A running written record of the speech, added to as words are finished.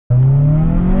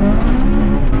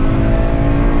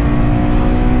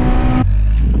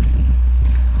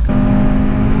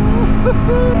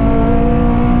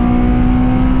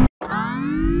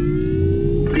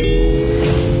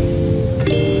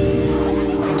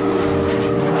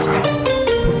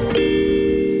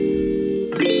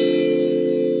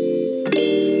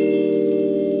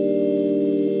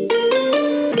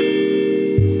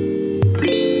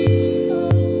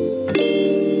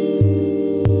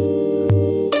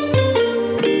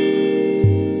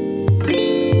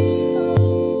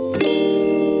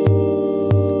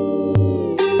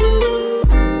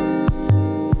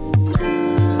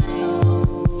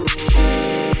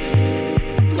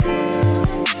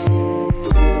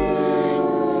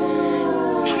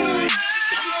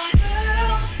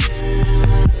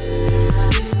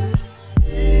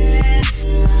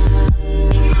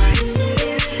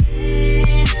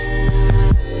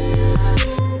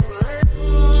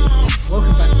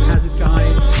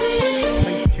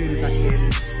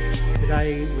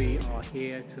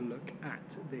to look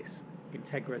at this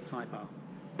Integra Type R.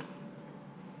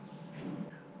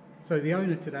 So the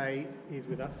owner today is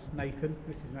with us, Nathan.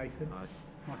 This is Nathan. Hi.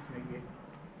 Nice to meet you.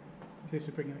 Cheers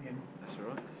for bringing it in. That's all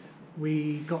right.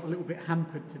 We got a little bit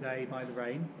hampered today by the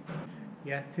rain.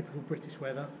 Yeah, typical British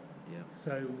weather. Yeah.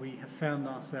 So we have found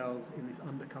ourselves in this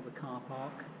undercover car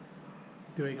park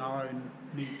doing our own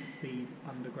Need for Speed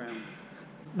underground.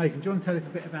 Nathan, do you want to tell us a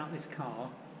bit about this car?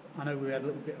 I know we had a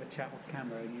little bit of a chat off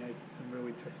camera and you had some real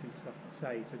interesting stuff to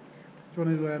say. So do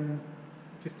you want to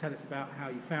just tell us about how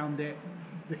you found it,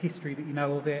 the history that you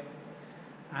know of it,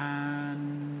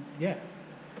 and yeah.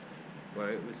 Well,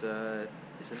 it's a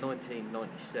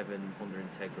 1997 Honda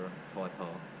Integra Type R.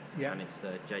 Yeah. And it's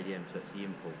the JDM, so it's the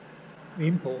import. The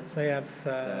imports, they have...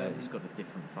 it's got a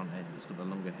different front end. It's got the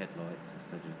longer headlights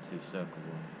instead of the two circle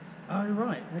ones. Oh,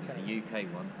 right, okay. The UK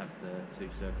one have the two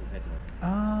circle headlights.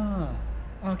 Ah,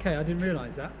 okay, I didn't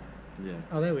realise that. Yeah.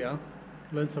 Oh, there we are.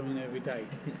 Learn something new every day.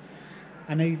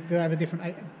 And they do have a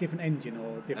different engine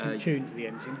or different tune to the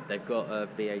engine? They've got a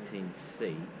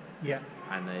B18C. Yeah.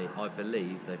 And I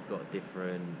believe they've got a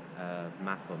different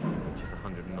map on them, which is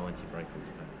 190 brake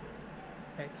horsepower.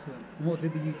 Excellent. And what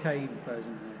did the UK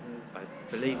version have?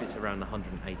 I believe it's around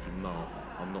 180 mark.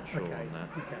 I'm not sure on that.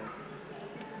 Okay.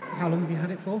 How long have you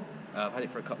had it for? I've had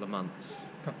it for a couple of months.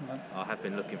 Couple of months. I have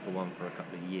been looking for one for a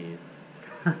couple of years.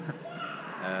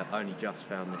 Only just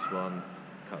found this one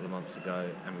a couple of months ago,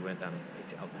 and we went down and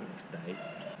picked it up the next day.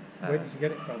 Where did you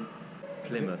get it from?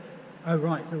 Plymouth. Oh,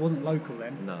 right, so it wasn't local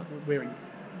then? No. We're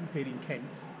being in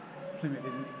Kent. Plymouth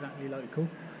isn't exactly local.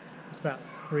 It's about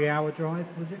a 3-hour drive,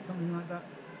 was it? Something like that?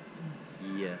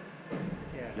 Yeah.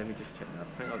 Yeah. Let me just check that.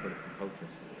 I think I got it from Colchester.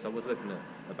 So I was looking at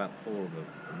about 4 of them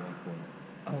at one point.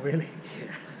 Oh, really?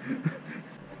 Yeah.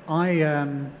 I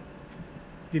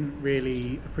didn't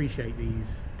really appreciate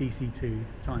these DC2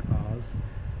 Type Rs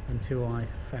until I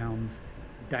found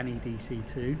Danny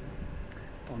DC2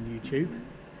 on YouTube.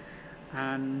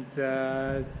 And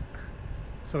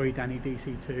sorry, Danny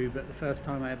DC2, but the first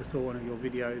time I ever saw one of your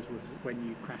videos was when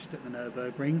you crashed at the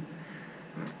Nürburgring.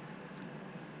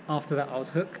 After that I was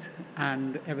hooked,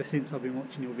 and ever since I've been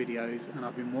watching your videos and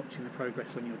I've been watching the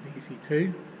progress on your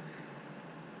DC2.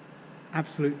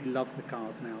 Absolutely love the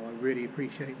cars now. I really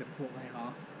appreciate them for what they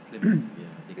are. Plymouth,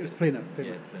 yeah. It was Plymouth.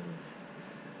 Yeah,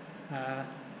 Plymouth.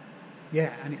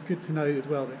 Yeah, and it's good to know as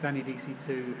well that Danny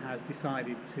DC2 has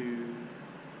decided to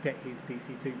get his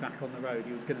DC2 back on the road.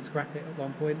 He was going to scrap it at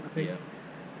one point, I think,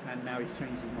 and now he's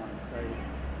changed his mind. So,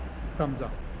 thumbs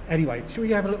up. Anyway, shall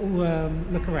we have a little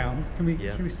look around? Can we?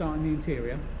 Should we start in the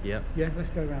interior? Yeah. Yeah,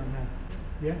 let's go around now.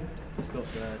 Yeah. It's got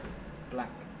the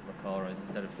black Recaros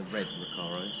instead of the red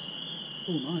Recaros.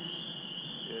 Oh, nice.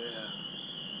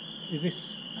 Yeah. Is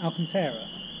this Alcantara?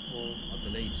 Or? I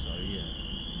believe so. Yeah.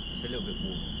 It's a little bit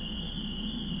warm.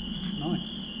 It's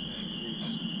nice.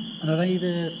 And are they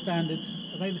the standards?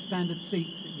 Are they the standard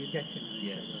seats that you get in?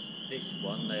 Yes. This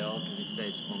one they are, because it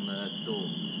says on the door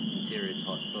interior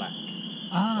type black.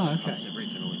 Ah, so okay. It's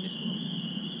original in this one.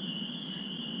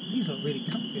 These look really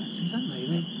comfy, actually, don't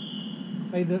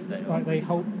they? They look like they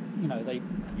hold, you know, they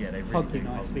really hug you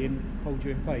nicely and hold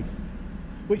you in place,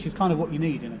 which is kind of what you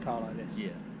need in a car like this.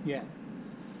 Yeah. Yeah.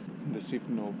 The shift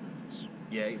knob.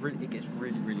 Yeah, it gets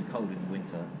really, really cold in the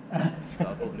winter, so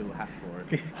I bought a little hat for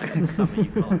it. And in the summer you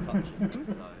can't touch it,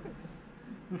 so.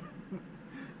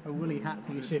 A woolly hat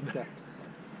for your shifter.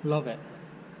 Love it.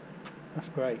 That's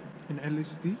great. In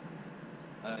LSD?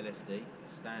 LSD,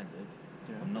 standard.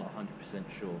 Yeah. I'm not 100%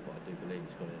 sure, but I do believe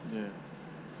it's got it.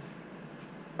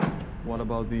 Yeah. What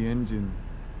about the engine?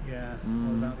 Yeah.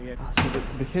 What about the engine? So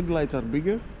the headlights are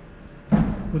bigger?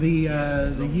 Well, the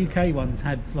UK ones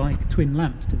had like twin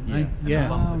lamps, didn't they? And Yeah. the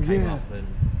bumper came up and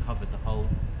covered the whole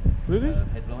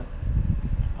headlight.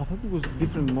 I thought it was a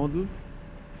different model.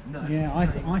 No, Yeah, I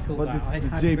thought But that. I the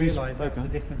hadn't realised JP-Spec, that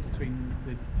was the difference between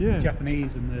the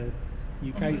Japanese and the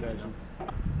UK versions.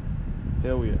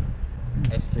 Hell yeah.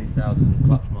 S2000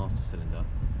 clutch master cylinder.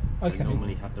 So Okay. you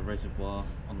normally have the reservoir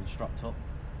on the strut top,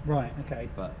 Right. Okay.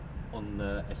 but on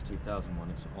the S2000 one,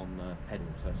 it's on the pedal,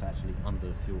 so it's actually under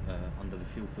the fuel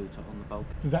filter on the bulk.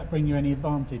 Does that bring you any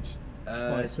advantage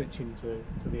by switching to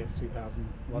the S2000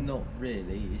 one? Not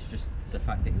really. It's just the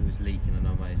fact that it was leaking, and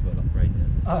I may as well upgrade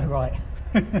it. Oh, right.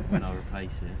 When I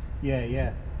replace it. Yeah,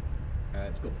 yeah.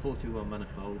 It's got 421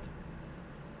 manifold.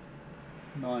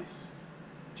 Nice.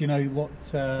 Do you know what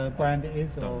brand it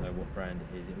is? Don't know what brand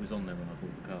it is. It was on there when I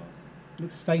bought the car. It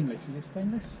looks stainless. Is it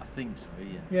stainless? I think so.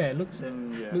 Yeah. Yeah, it looks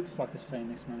yeah. looks like a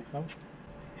stainless manifold.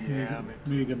 Yeah,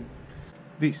 Mugen.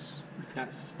 This.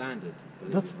 That's standard.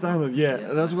 believe. That's standard, yeah.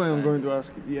 Yeah, that's why I'm standard. going to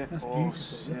ask. Yeah. That's Oh,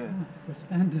 beautiful. yeah. For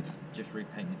standard. Just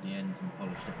repainted the ends and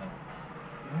polished it up.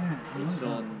 Yeah, I It's like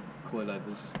that. on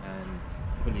coilovers and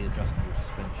fully adjustable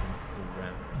suspension all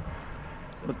round.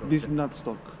 So it's But got this is di- not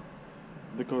stock.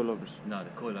 The coilovers. No, the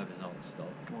coilovers aren't stock.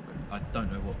 Okay. I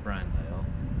don't know what brand they are.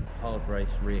 Hard race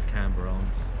rear camber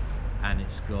arms, and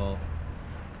it's got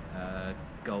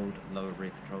gold lower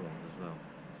rear control arms as well.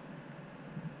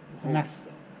 And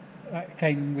that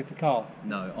came with the car.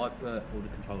 No, I put all the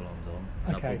control arms on,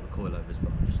 and Okay. I bought the coilovers,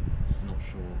 but I'm just not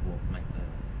sure what make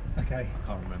them. Okay. I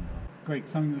can't remember. Great,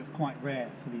 something that's quite rare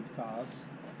for these cars.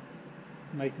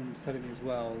 Nathan was telling me as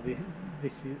well,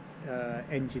 this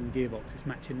engine gearbox is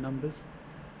matching numbers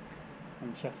on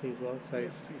the chassis as well, so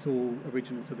it's all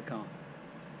original to the car.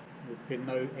 There's been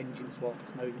no engine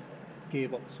swaps, no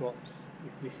gearbox swaps.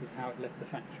 This is how it left the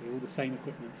factory. All the same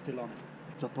equipment still on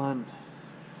it. Japan.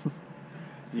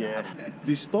 Yeah.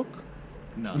 This stock?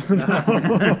 No.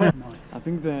 Nice. I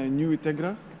think the new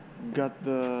INTEGRA got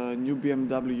the new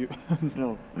BMW.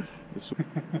 No.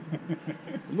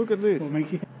 Look at this. What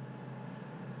makes you think?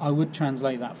 I would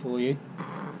translate that for you,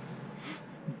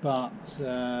 but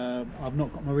I've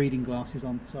not got my reading glasses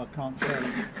on, so I can't tell.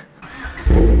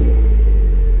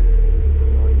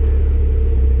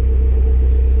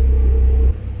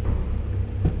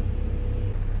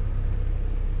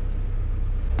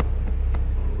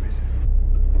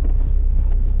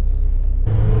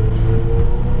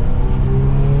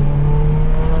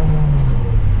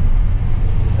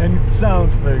 And it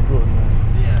sounds very good,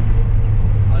 man.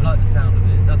 Yeah. I like the sound of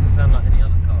it. It doesn't sound like any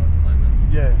other car at the moment.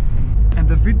 Yeah. And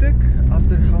the VTEC,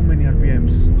 after how many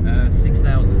RPMs?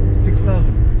 6,000.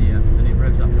 6,000. Yeah, and it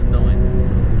revs up to 9.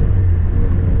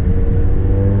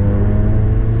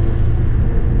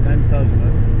 9,000,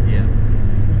 right? Yeah.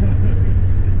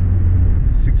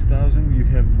 6,000, you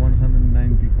have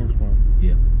 190 horsepower,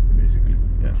 Yeah. basically.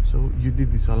 Yeah. So you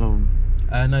did this alone?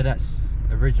 No, that's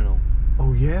original.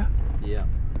 Oh, yeah? Yeah.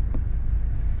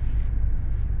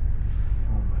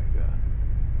 Oh my god.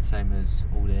 Same as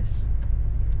all this.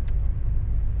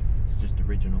 It's just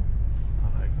original. I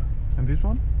like that. And this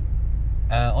one?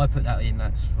 I put that in.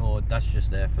 That's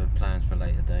just there for plans for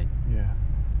later date. Yeah.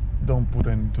 Don't put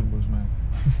any turbos, man.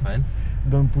 And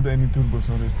Don't put any turbos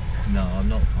on it. no, I'm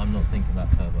not thinking about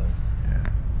turbos. Yeah.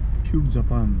 Pure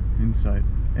Japan inside.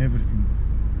 Everything.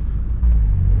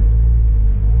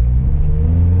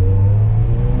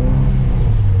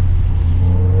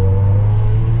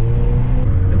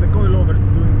 And the coilovers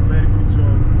are doing a very good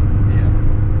job.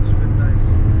 Yeah. It's very nice.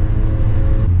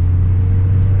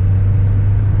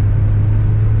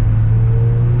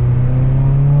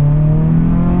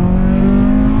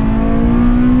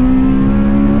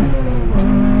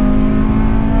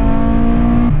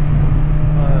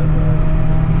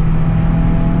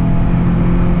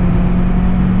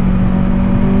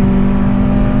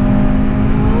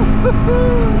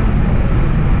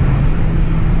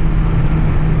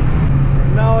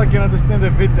 Now I can understand the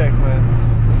VTEC, man.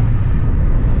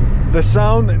 The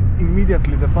sound and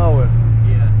immediately the power.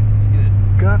 Yeah, it's good.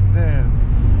 God damn.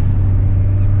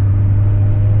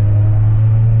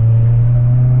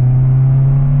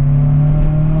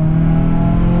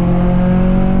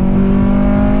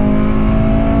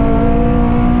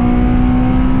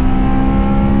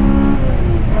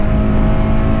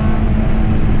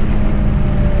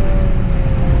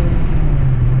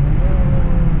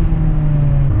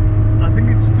 I think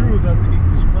it's true that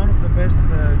it's one of the best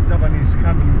Japanese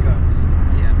handling cars.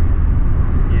 Yeah.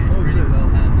 Yeah, it's Oh, really good. well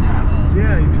handled car.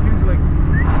 Yeah, it feels like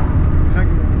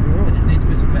hanging on the I road. just need to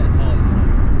put some better tyres on.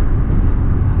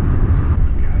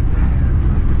 God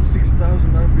damn, after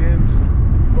 6,000 RPMs.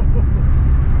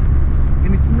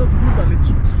 And it's not brutal, it's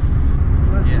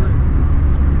flash Yeah. away.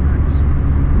 Nice.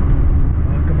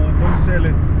 Oh, come on, don't sell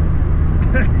it.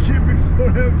 Keep it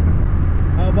forever.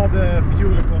 How about the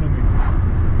fuel economy?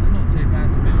 It's not too bad,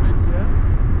 to be honest. Yeah?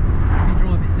 If you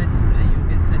drive it sensibly, you'll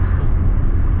get sensible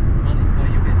money. Well,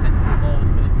 you'll get sensible miles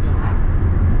for the fuel.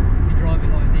 If you drive it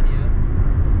like an idiot,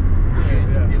 you'll use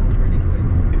the fuel really quick.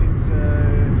 And it's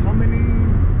how many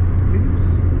liters?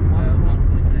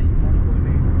 1.8.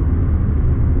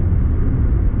 1.8.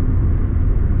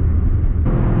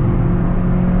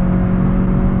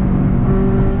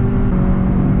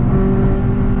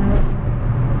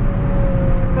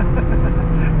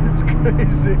 It's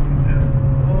crazy.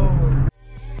 Oh my.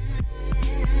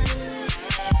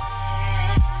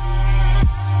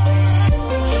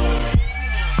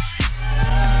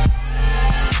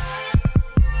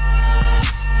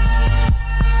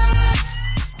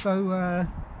 So,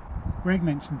 Greg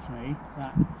mentioned to me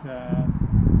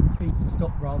that things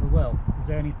stopped rather well. Is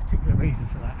there any particular reason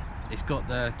for that? It's got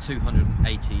the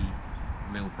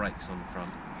 280mm brakes on the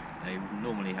front. They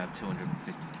normally have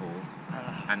 254,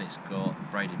 and it's got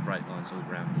braided brake lines all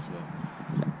round as well.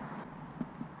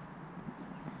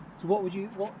 So what are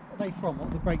they from? What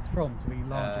are the brakes from to be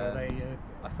larger? Are they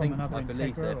from another I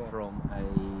believe Integra, they're or? from a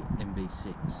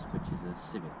MB6, which is a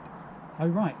Civic. Oh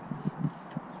right.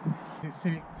 Is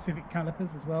it Civic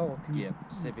calipers as well? Or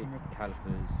Civic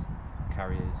calipers,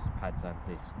 carriers, pads and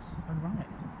discs. Oh right.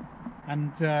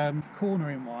 And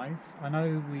cornering wise, I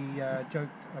know we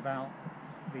joked about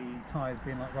the tyres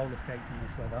being like roller skates in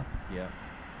this weather. Yeah.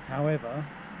 However,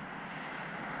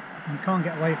 you can't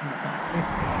get away from the fact this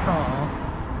car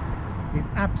is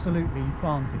absolutely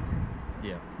planted.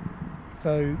 Yeah.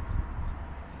 So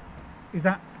is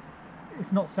that,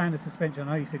 it's not standard suspension.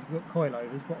 I know you said you've got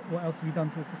coilovers. What else have you done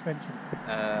to the suspension?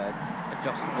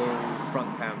 Adjustable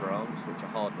front camber arms, which are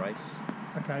hard race.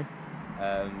 Okay.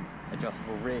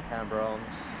 Adjustable rear camber arms,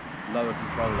 lower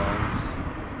control arms,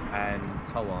 and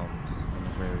toe arms on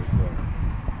the rear as well.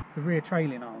 The rear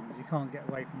trailing arms, you can't get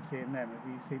away from seeing them. Have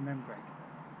you seen them, Greg?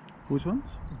 Which ones?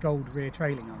 The gold rear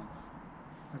trailing arms.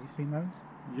 Have you seen those?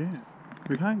 Yeah.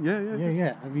 Behind? Yeah.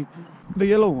 Yeah. Have you? The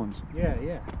yellow ones. Yeah.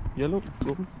 Yellow.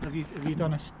 Gold. Have you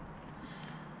done a?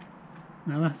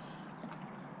 Now that's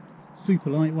super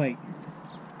lightweight.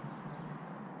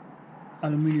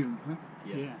 Aluminium, huh?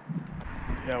 Yeah.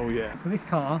 Oh yeah. So this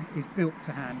car is built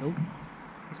to handle,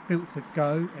 it's built to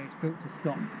go, and it's built to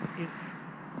stop. It's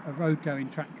a road-going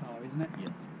track car, isn't it?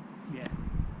 Yeah.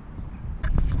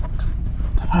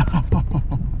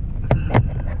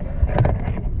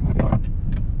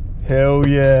 Hell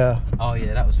yeah. Oh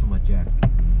yeah, that was for my jack.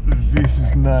 This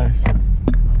is nice.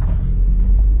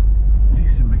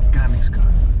 This is a mechanic's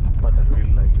car, but I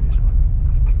really like this one.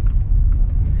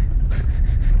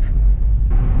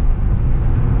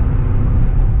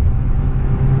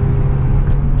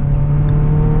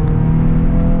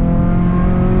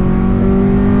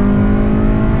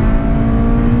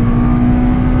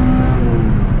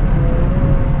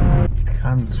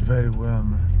 Handles very well,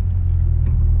 man.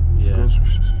 Yeah. Goes.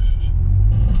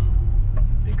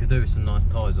 You could do with some nice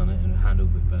tyres on it and it'll handle a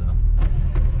bit better.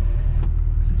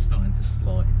 Because it's starting to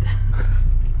slide.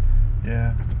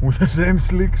 Yeah, with the same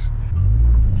slicks.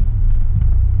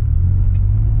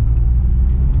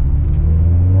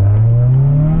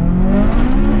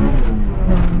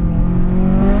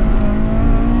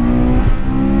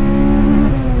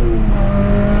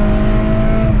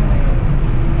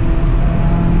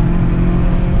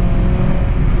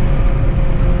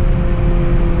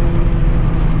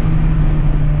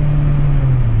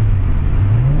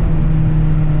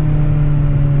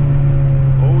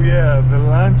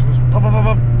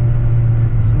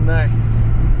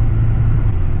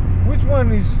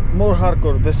 Is more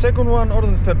hardcore, the second one or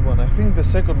the third one? I think the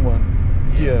second one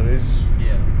here is.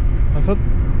 Yeah. I thought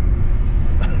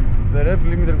the rev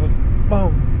limiter was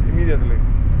BAM immediately.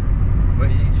 Well,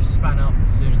 you just span up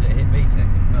as soon as it hit VTEC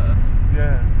at first.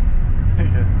 Yeah.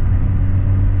 Yeah.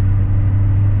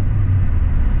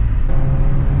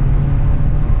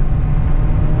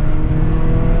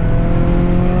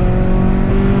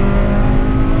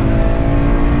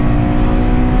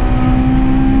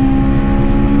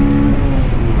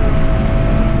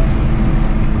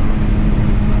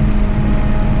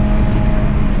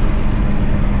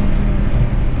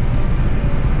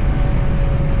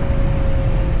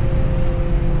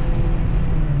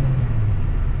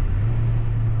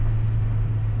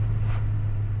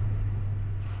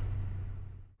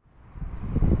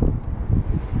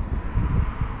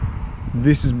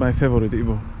 This is my favorite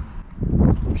Evo.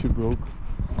 She broke.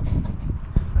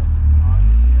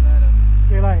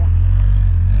 See you later.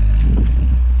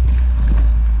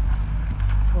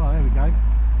 Well, there we go.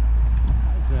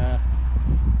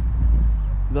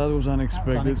 That was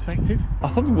unexpected. That was unexpected. I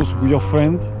thought it was your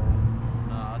friend.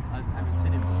 No, I haven't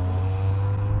seen it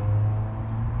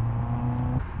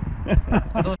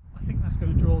before. I think that's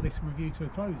going to draw this review to a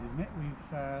close, isn't it? We've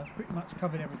pretty much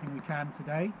covered everything we can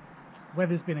today.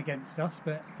 Weather's been against us,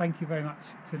 but thank you very much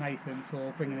to Nathan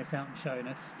for bringing this out and showing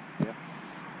us. Yeah.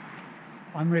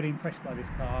 I'm really impressed by this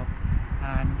car,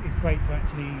 and it's great to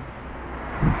actually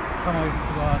come over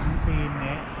to one, be in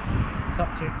it,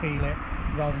 touch it, feel it,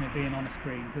 rather than it being on a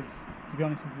screen, because to be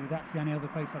honest with you, that's the only other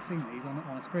place I've seen these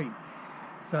on a screen.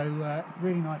 So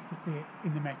really nice to see it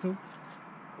in the metal.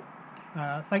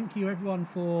 Thank you everyone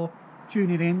for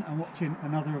tuning in and watching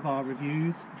another of our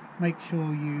reviews. Make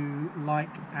sure you like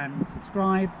and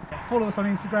subscribe. Follow us on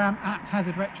Instagram at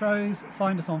HAZZARDRETROS.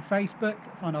 Find us on Facebook.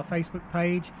 Find our Facebook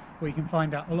page where you can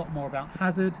find out a lot more about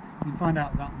HAZZARD. You can find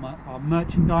out about our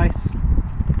merchandise.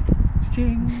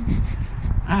 Cha-ching!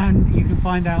 And you can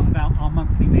find out about our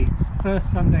monthly meets.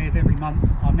 First Sunday of every month.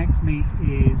 Our next meet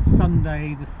is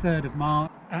Sunday the 3rd of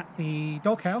March at the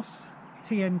Doghouse,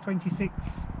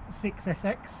 TN26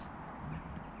 6SX.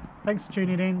 Thanks for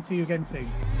tuning in. See you again soon.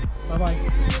 Bye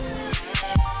bye.